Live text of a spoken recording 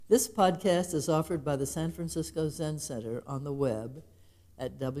This podcast is offered by the San Francisco Zen Center on the web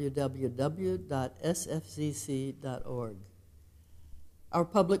at www.sfzc.org. Our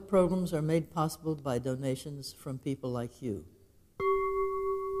public programs are made possible by donations from people like you.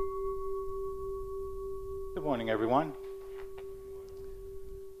 Good morning, everyone.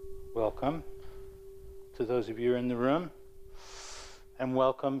 Welcome to those of you in the room, and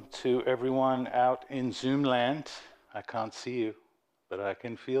welcome to everyone out in Zoom land. I can't see you, but I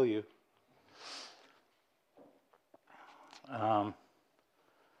can feel you.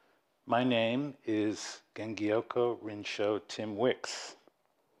 My name is Gengyoko Rinsho Tim Wicks,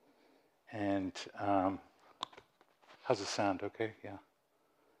 and how's it sound? Okay, yeah,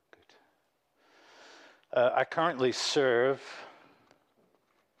 good. I currently serve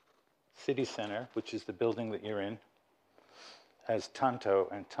City Center, which is the building that you're in, as tanto,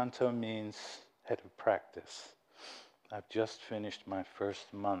 and tanto means head of practice. I've just finished my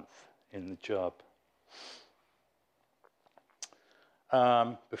first month in the job.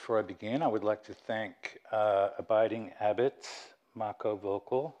 Before I begin, I would like to thank Abiding Abbot Mako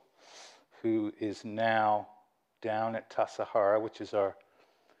Vocal, who is now down at Tassajara, which is our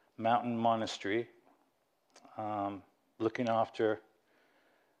mountain monastery, looking after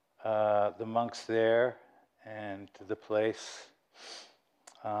the monks there and the place.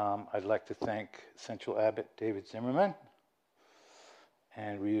 I'd like to thank Central Abbot David Zimmerman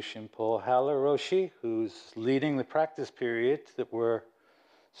and Ryushin Paul Halaroshi, who's leading the practice period that we're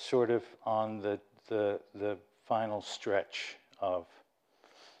sort of on the final stretch of.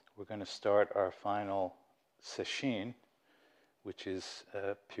 We're going to start our final sesshin, which is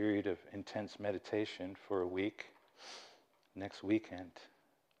a period of intense meditation for a week, next weekend.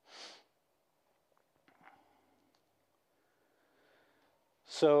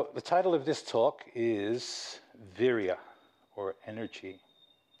 So the title of this talk is Virya, or energy.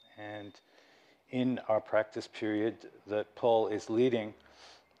 And in our practice period that Paul is leading,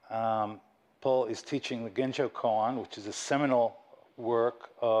 Paul is teaching the Genjo Koan, which is a seminal work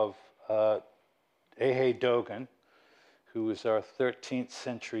of Eihei Dogen, who was our 13th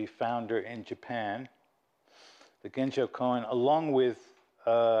century founder in Japan. The Genjo Koan, along with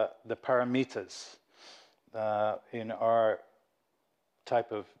the Paramitas in our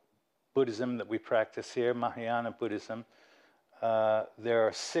type of Buddhism that we practice here, Mahayana Buddhism, there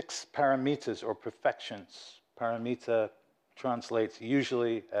are 6 paramitas or perfections. Paramita translates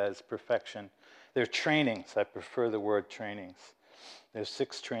usually as perfection. They're trainings. I prefer the word trainings. There's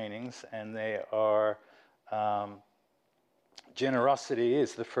 6 trainings, and they are generosity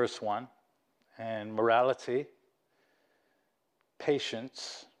is the first one, and morality,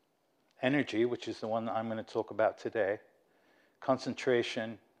 patience, energy, which is the one that I'm going to talk about today,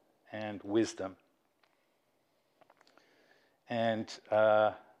 concentration, and wisdom. And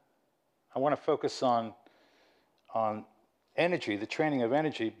I want to focus on energy, the training of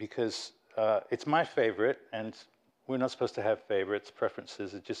energy, because it's my favorite, and we're not supposed to have favorites,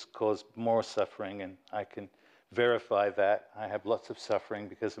 preferences. It just causes more suffering, and I can verify that. I have lots of suffering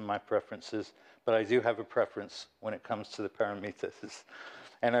because of my preferences, but I do have a preference when it comes to the paramitas.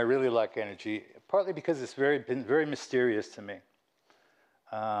 And I really like energy, partly because it's been very mysterious to me.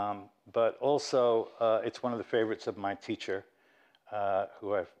 But also, it's one of the favorites of my teacher,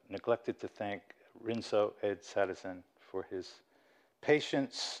 who I've neglected to thank, Rinso Ed Sadazen, for his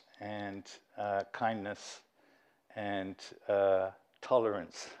patience and kindness and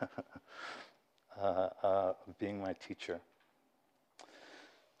tolerance of being my teacher.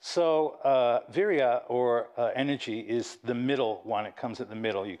 So Virya, or energy, is the middle one. It comes at the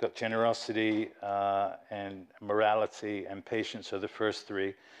middle. You've got generosity and morality and patience are the first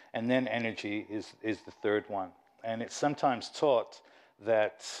 3. And then energy is the third one. And it's sometimes taught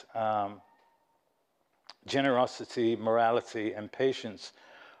that generosity, morality, and patience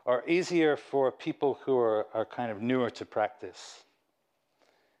are easier for people who are kind of newer to practice.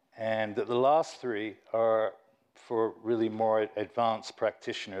 And that the last 3 are for really more advanced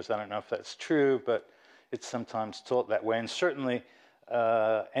practitioners. I don't know if that's true, but it's sometimes taught that way. And certainly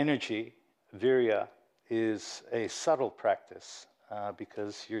energy, Virya, is a subtle practice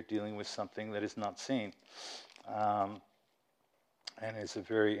because you're dealing with something that is not seen. And is a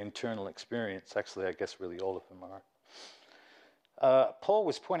very internal experience. Actually, I guess really all of them are. Paul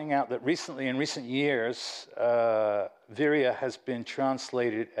was pointing out that in recent years, Virya has been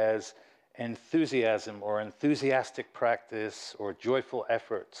translated as enthusiasm or enthusiastic practice or joyful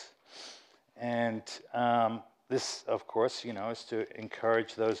efforts. And this, of course, is to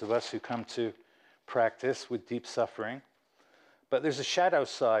encourage those of us who come to practice with deep suffering. But there's a shadow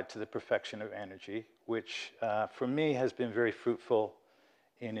side to the perfection of energy, which for me has been very fruitful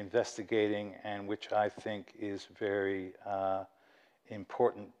in investigating and which I think is very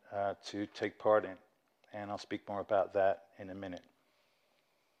important to take part in. And I'll speak more about that in a minute.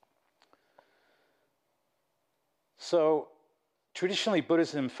 So, traditionally,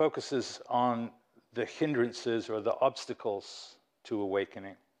 Buddhism focuses on the hindrances or the obstacles to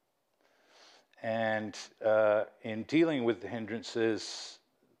awakening. And in dealing with the hindrances,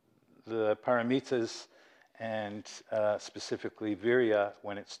 the paramitas, and specifically Virya,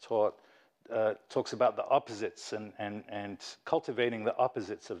 when it's taught, talks about the opposites and cultivating the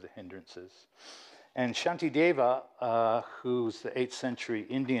opposites of the hindrances. And Shantideva, who's the 8th century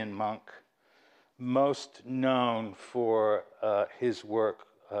Indian monk, most known for his work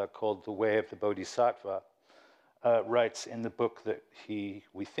called The Way of the Bodhisattva, writes in the book that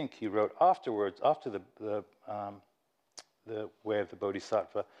we think he wrote afterwards, after the Way of the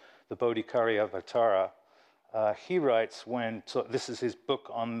Bodhisattva, the Bodhicariyavatara. He writes so this is his book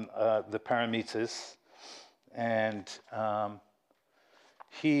on the paramitas, and I've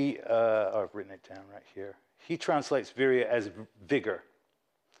written it down right here. He translates virya as vigor.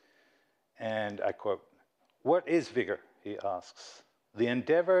 And I quote, "What is vigor?" he asks. "The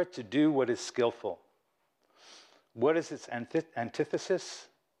endeavor to do what is skillful." What is its antithesis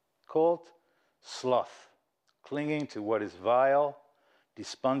called? Sloth, clinging to what is vile,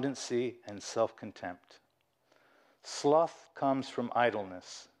 despondency, and self-contempt. Sloth comes from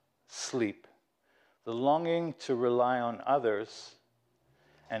idleness, sleep, the longing to rely on others,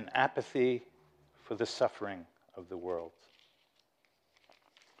 and apathy for the suffering of the world.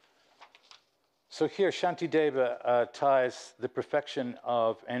 So here, Shantideva ties the perfection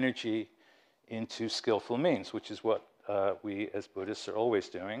of energy into skillful means, which is what we as Buddhists are always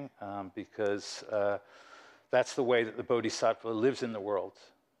doing, because that's the way that the Bodhisattva lives in the world,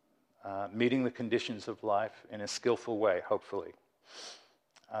 meeting the conditions of life in a skillful way, hopefully.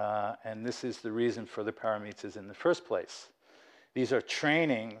 And this is the reason for the paramitas in the first place. These are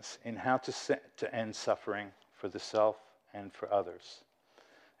trainings in how to end suffering for the self and for others.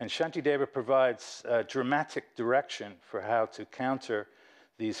 And Shantideva provides dramatic direction for how to counter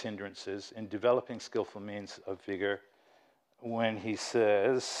these hindrances in developing skillful means of vigor when he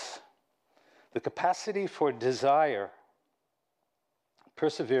says, "The capacity for desire,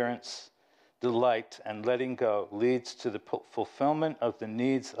 perseverance, delight, and letting go leads to the fulfillment of the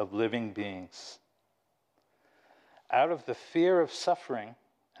needs of living beings. Out of the fear of suffering,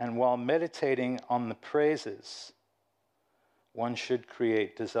 and while meditating on the praises, one should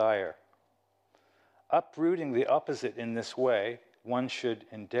create desire. Uprooting the opposite in this way, one should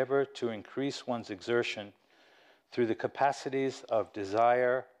endeavor to increase one's exertion through the capacities of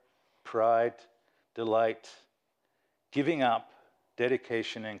desire, pride, delight, giving up,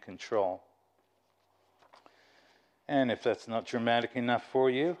 dedication, and control." And if that's not dramatic enough for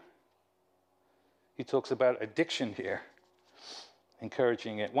you, he talks about addiction here,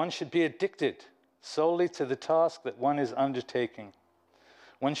 encouraging it. One should be addicted solely to the task that one is undertaking.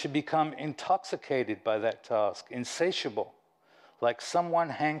 One should become intoxicated by that task, insatiable, like someone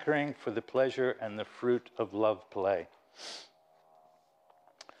hankering for the pleasure and the fruit of love play.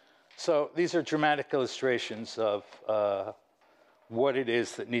 So these are dramatic illustrations of what it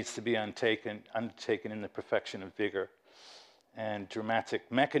is that needs to be undertaken in the perfection of vigor, and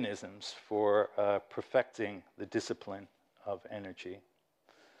dramatic mechanisms for perfecting the discipline of energy.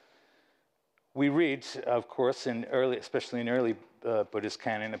 We read, of course, especially in early Buddhist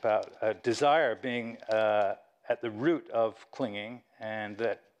canon, about desire being at the root of clinging, and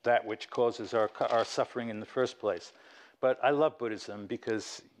that which causes our suffering in the first place. But I love Buddhism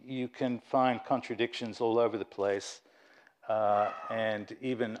because you can find contradictions all over the place, and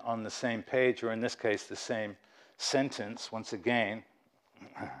even on the same page, or in this case, the same sentence, once again.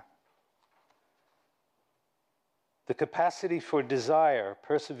 The capacity for desire,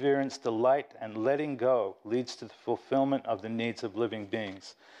 perseverance, delight, and letting go leads to the fulfillment of the needs of living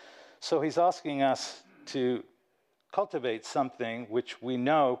beings. So he's asking us to cultivate something which we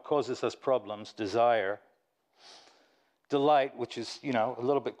know causes us problems, desire. Delight, which is, a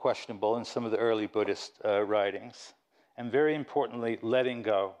little bit questionable in some of the early Buddhist writings. And very importantly, letting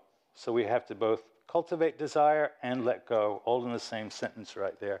go. So we have to both cultivate desire and let go, all in the same sentence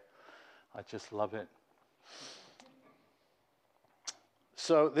right there. I just love it.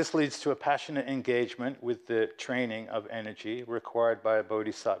 So this leads to a passionate engagement with the training of energy required by a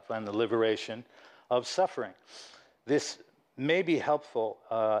bodhisattva and the liberation of suffering. This may be helpful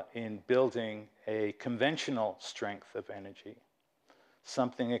in building a conventional strength of energy,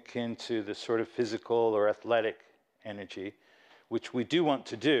 something akin to the sort of physical or athletic energy, which we do want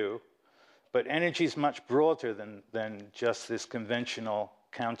to do, but energy is much broader than just this conventional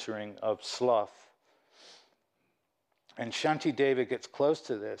countering of sloth. And Shantideva gets close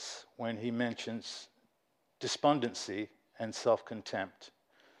to this when he mentions despondency and self-contempt,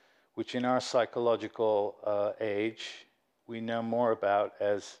 which in our psychological age we know more about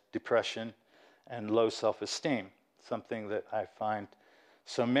as depression and low self-esteem, something that I find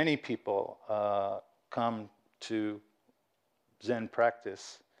so many people come to Zen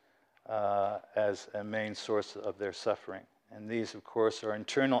practice as a main source of their suffering. And these, of course, are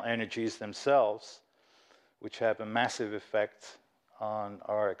internal energies themselves, which have a massive effect on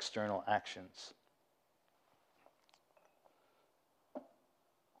our external actions.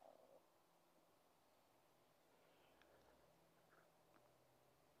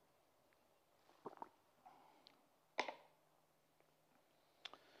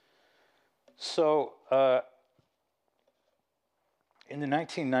 So, in the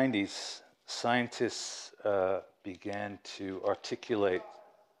 1990s, scientists began to articulate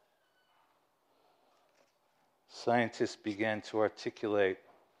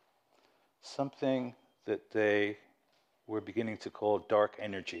something that they were beginning to call dark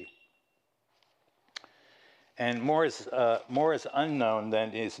energy. And more is unknown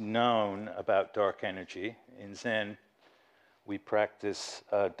than is known about dark energy. In Zen, we practice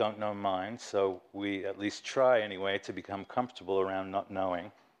don't know mind, so we at least try anyway to become comfortable around not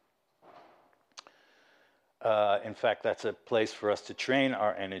knowing. In fact, that's a place for us to train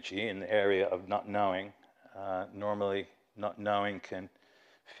our energy in the area of not knowing. Normally, not knowing can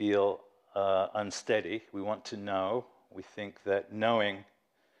feel unsteady. We want to know. We think that knowing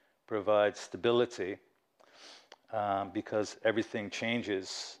provides stability because everything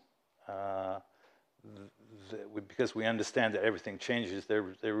changes. Because we understand that everything changes,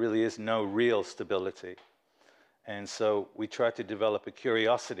 there really is no real stability. And so we try to develop a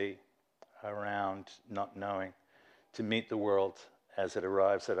curiosity around not knowing to meet the world as it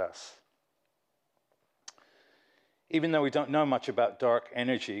arrives at us. Even though we don't know much about dark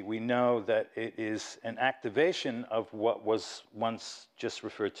energy, we know that it is an activation of what was once just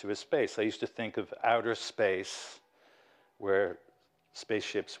referred to as space. I used to think of outer space, where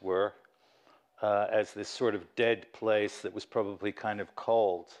spaceships were, as this sort of dead place that was probably kind of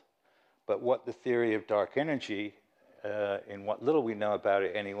cold. But what the theory of dark energy, in what little we know about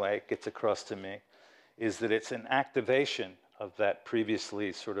it anyway, gets across to me, is that it's an activation of that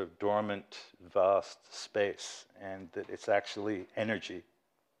previously sort of dormant, vast space, and that it's actually energy.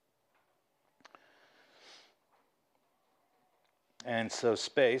 And so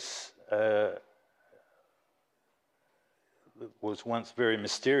space was once very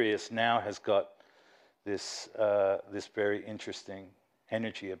mysterious, now has got this very interesting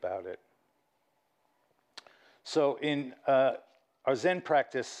energy about it. So in our Zen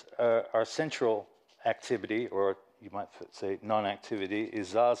practice, our central activity, or you might say non-activity,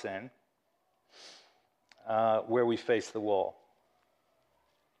 is Zazen, where we face the wall.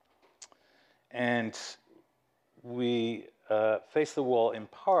 And we face the wall in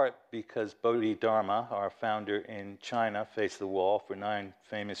part because Bodhidharma, our founder in China, faced the wall for 9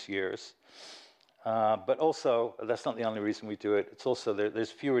 famous years. But also, that's not the only reason we do it. It's also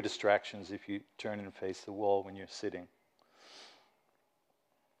there's fewer distractions if you turn and face the wall when you're sitting.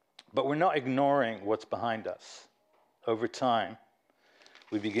 But we're not ignoring what's behind us. Over time,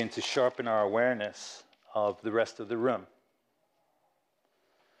 we begin to sharpen our awareness of the rest of the room.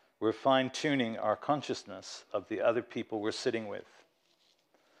 We're fine-tuning our consciousness of the other people we're sitting with.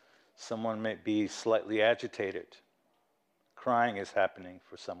 Someone may be slightly agitated. Crying is happening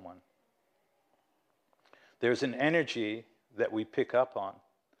for someone. There's an energy that we pick up on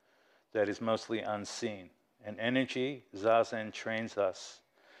that is mostly unseen. An energy Zazen trains us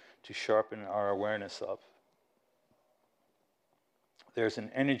to sharpen our awareness of. There's an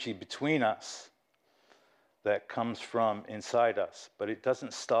energy between us that comes from inside us, but it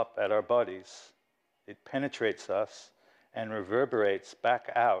doesn't stop at our bodies. It penetrates us and reverberates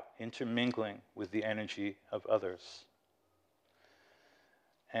back out, intermingling with the energy of others.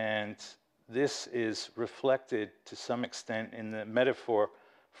 And this is reflected to some extent in the metaphor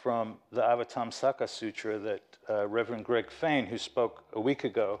from the Avatamsaka Sutra that Reverend Greg Fain, who spoke a week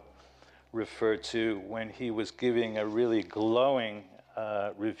ago, referred to when he was giving a really glowing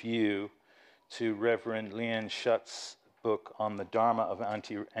review to Reverend Lian Shutt's book on the Dharma of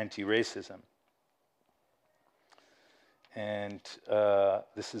anti-racism. And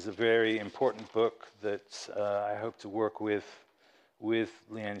this is a very important book that I hope to work with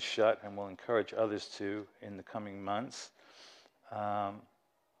Lian Shutt, and will encourage others to in the coming months.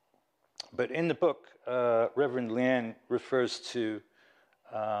 But in the book, Reverend Lian refers to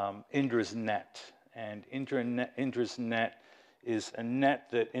Indra's net. And Indra's net is a net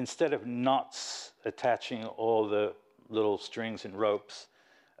that, instead of knots attaching all the little strings and ropes,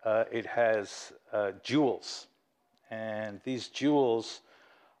 it has jewels. And these jewels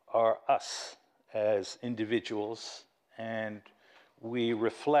are us as individuals, and we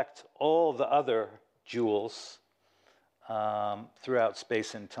reflect all the other jewels throughout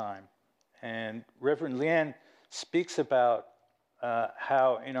space and time. And Reverend Lian speaks about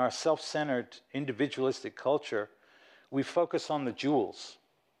how in our self-centered, individualistic culture, we focus on the jewels.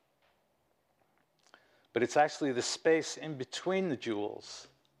 But it's actually the space in between the jewels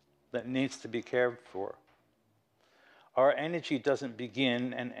that needs to be cared for. Our energy doesn't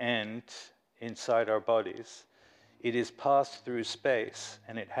begin and end inside our bodies. It is passed through space,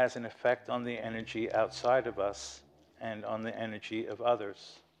 and it has an effect on the energy outside of us and on the energy of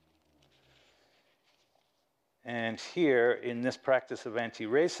others. And here, in this practice of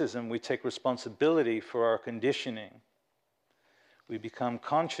anti-racism, we take responsibility for our conditioning. We become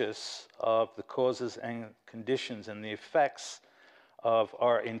conscious of the causes and conditions and the effects of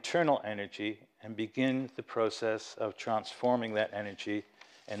our internal energy and begin the process of transforming that energy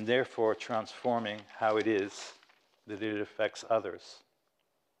and therefore transforming how it is that it affects others.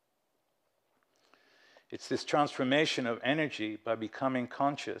 It's this transformation of energy by becoming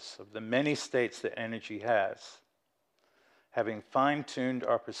conscious of the many states that energy has, having fine-tuned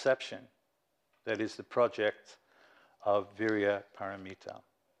our perception, that is the project of Virya Paramita.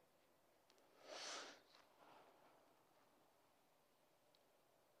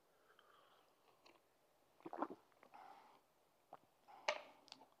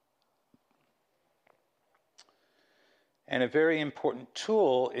 And a very important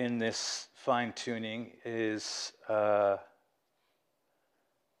tool in this fine-tuning is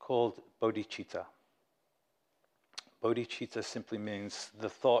called bodhicitta. Bodhicitta simply means the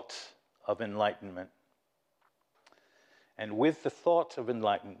thought of enlightenment. And with the thought of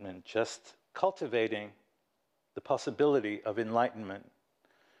enlightenment, just cultivating the possibility of enlightenment,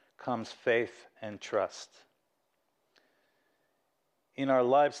 comes faith and trust. In our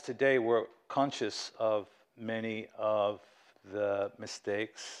lives today, we're conscious of many of the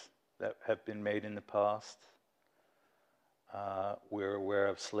mistakes that have been made in the past. We're aware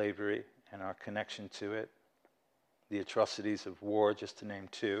of slavery and our connection to it, the atrocities of war, just to name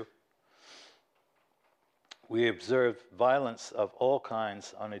two. We observe violence of all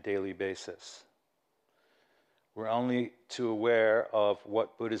kinds on a daily basis. We're only too aware of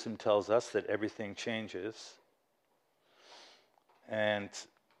what Buddhism tells us, that everything changes. And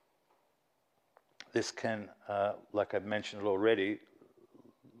this can, like I've mentioned already,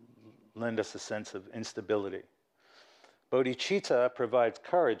 lend us a sense of instability. Bodhicitta provides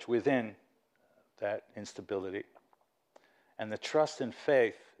courage within that instability. And the trust and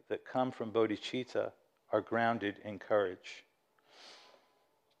faith that come from bodhicitta are grounded in courage.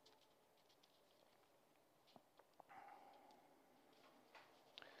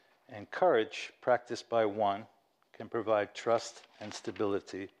 And courage, practiced by one, can provide trust and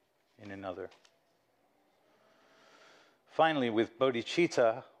stability in another. Finally, with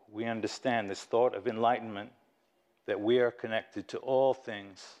bodhicitta, we understand this thought of enlightenment, that we are connected to all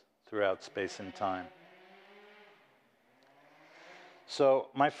things throughout space and time. So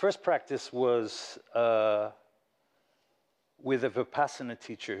my first practice was with a Vipassana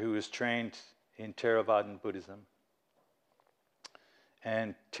teacher who was trained in Theravadan Buddhism.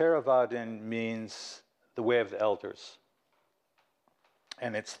 And Theravadan means the way of the elders.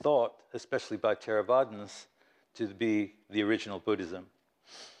 And it's thought, especially by Theravadins, to be the original Buddhism.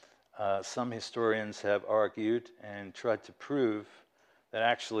 Some historians have argued and tried to prove that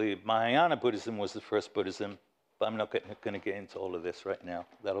actually Mahayana Buddhism was the first Buddhism, but I'm not going to get into all of this right now.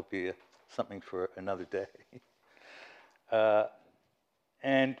 That'll be something for another day.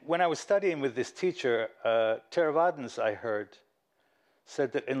 And when I was studying with this teacher, Theravadins, I heard,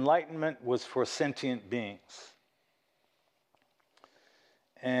 said that enlightenment was for sentient beings.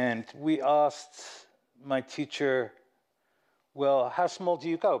 And we asked my teacher, well, how small do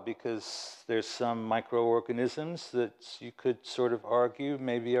you go? Because there's some microorganisms that you could sort of argue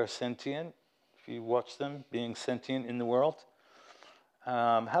maybe are sentient, if you watch them being sentient in the world.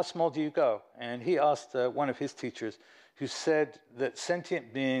 How small do you go? And he asked one of his teachers, who said that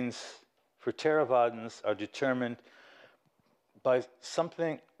sentient beings for Theravadins are determined by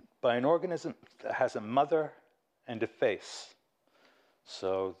an organism that has a mother and a face.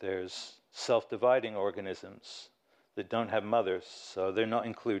 So there's self-dividing organisms that don't have mothers, so they're not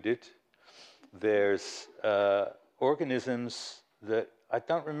included. There's organisms that I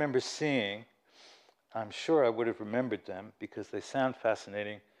don't remember seeing. I'm sure I would have remembered them because they sound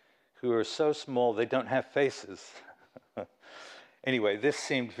fascinating, who are so small they don't have faces. Anyway, this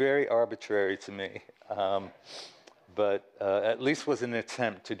seemed very arbitrary to me, but at least was an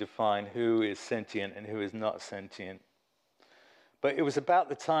attempt to define who is sentient and who is not sentient. But it was about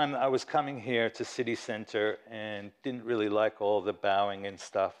the time that I was coming here to city center and didn't really like all the bowing and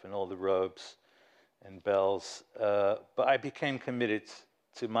stuff and all the robes and bells. But I became committed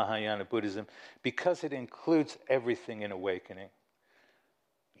to Mahayana Buddhism because it includes everything in awakening.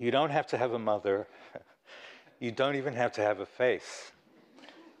 You don't have to have a mother. You don't even have to have a face.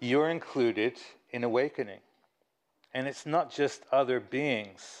 You're included in awakening. And it's not just other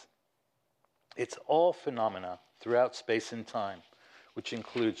beings. It's all phenomena throughout space and time, which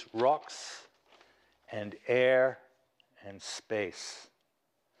includes rocks and air and space.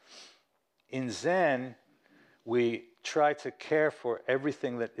 In Zen, we try to care for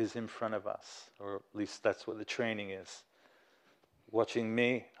everything that is in front of us, or at least that's what the training is. Watching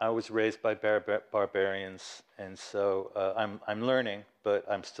me, I was raised by barbarians, and so I'm learning, but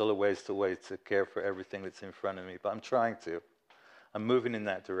I'm still a ways away to care for everything that's in front of me, but I'm trying to. I'm moving in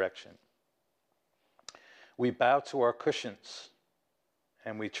that direction. We bow to our cushions,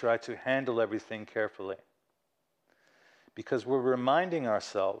 and we try to handle everything carefully, because we're reminding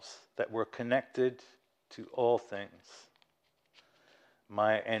ourselves that we're connected to all things.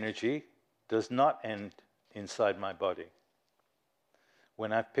 My energy does not end inside my body.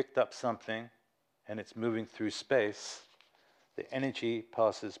 When I've picked up something and it's moving through space, the energy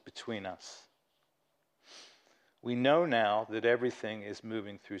passes between us. We know now that everything is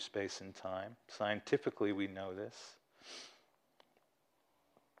moving through space and time. Scientifically, we know this.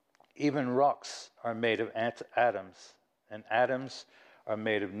 Even rocks are made of atoms, and atoms are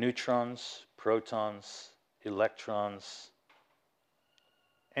made of neutrons, protons, electrons,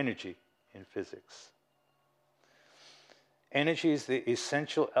 energy in physics. Energy is the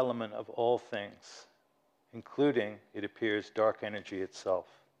essential element of all things, including, it appears, dark energy itself.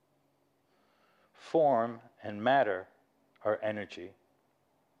 Form and matter are energy.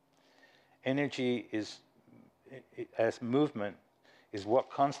 Energy is, as movement, is what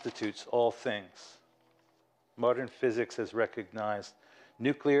constitutes all things. Modern physics has recognized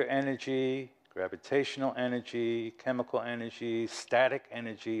nuclear energy, gravitational energy, chemical energy, static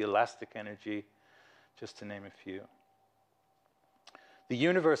energy, elastic energy, just to name a few. The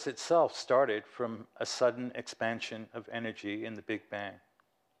universe itself started from a sudden expansion of energy in the Big Bang.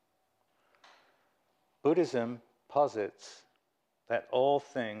 Buddhism posits that all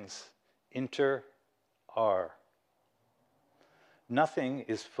things inter-are. Nothing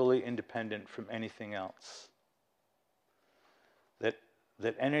is fully independent from anything else.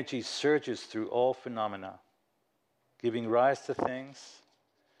 That energy surges through all phenomena, giving rise to things,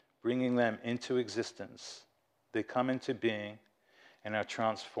 bringing them into existence. They come into being and are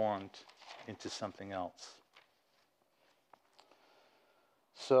transformed into something else.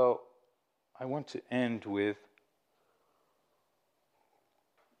 So I want to end with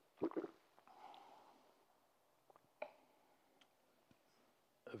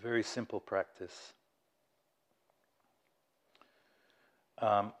a very simple practice.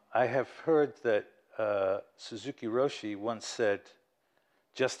 I have heard that Suzuki Roshi once said,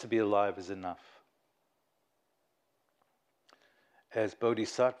 "Just to be alive is enough." As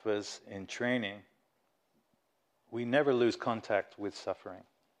bodhisattvas in training, we never lose contact with suffering.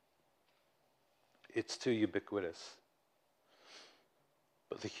 It's too ubiquitous.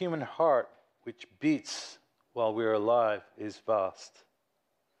 But the human heart, which beats while we're alive, is vast.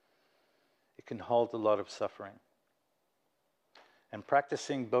 It can hold a lot of suffering. And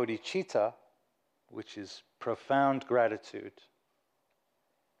practicing bodhicitta, which is profound gratitude,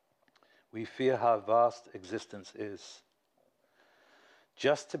 we feel how vast existence is.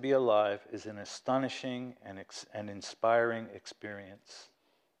 Just to be alive is an astonishing and inspiring experience.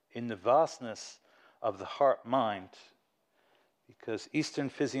 In the vastness of the heart-mind, because Eastern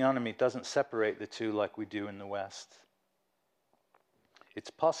physiognomy doesn't separate the two like we do in the West. It's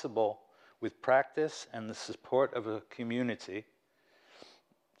possible with practice and the support of a community,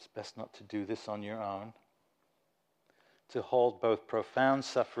 it's best not to do this on your own, to hold both profound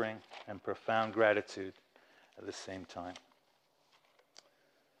suffering and profound gratitude at the same time.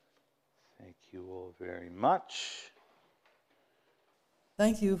 Thank you all very much.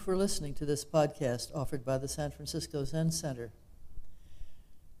 Thank you for listening to this podcast offered by the San Francisco Zen Center.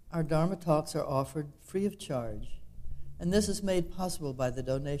 Our Dharma talks are offered free of charge, and this is made possible by the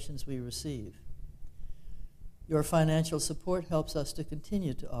donations we receive. Your financial support helps us to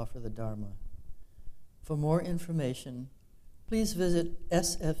continue to offer the Dharma. For more information, please visit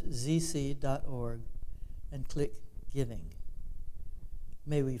sfzc.org and click Giving.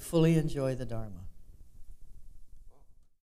 May we fully enjoy the Dharma.